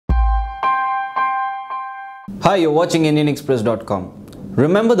Hi, you're watching IndianExpress.com.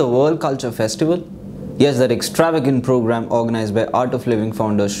 Remember the World Culture Festival? Yes, that extravagant program organized by Art of Living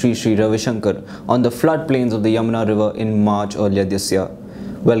founder Shri Ravi Shankar on the floodplains of the Yamuna River in March earlier this year.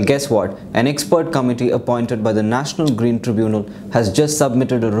 Well, guess what? An expert committee appointed by the National Green Tribunal has just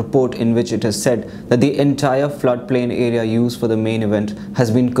submitted a report in which it has said that the entire floodplain area used for the main event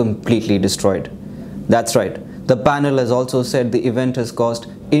has been completely destroyed. That's right. The panel has also said the event has caused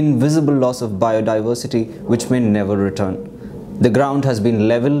invisible loss of biodiversity which may never return. The ground has been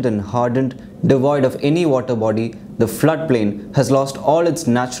leveled and hardened, devoid of any water body. The floodplain has lost all its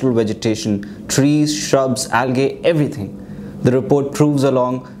natural vegetation, trees, shrubs, algae, everything. The report proves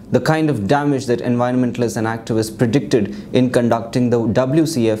along the kind of damage that environmentalists and activists predicted in conducting the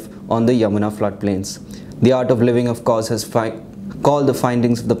WCF on the Yamuna floodplains. The Art of Living, of course, has called the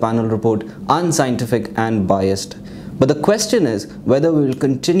findings of the panel report unscientific and biased. But the question is whether we will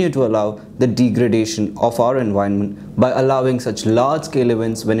continue to allow the degradation of our environment by allowing such large-scale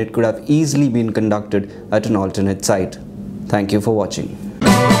events when it could have easily been conducted at an alternate site. Thank you for watching.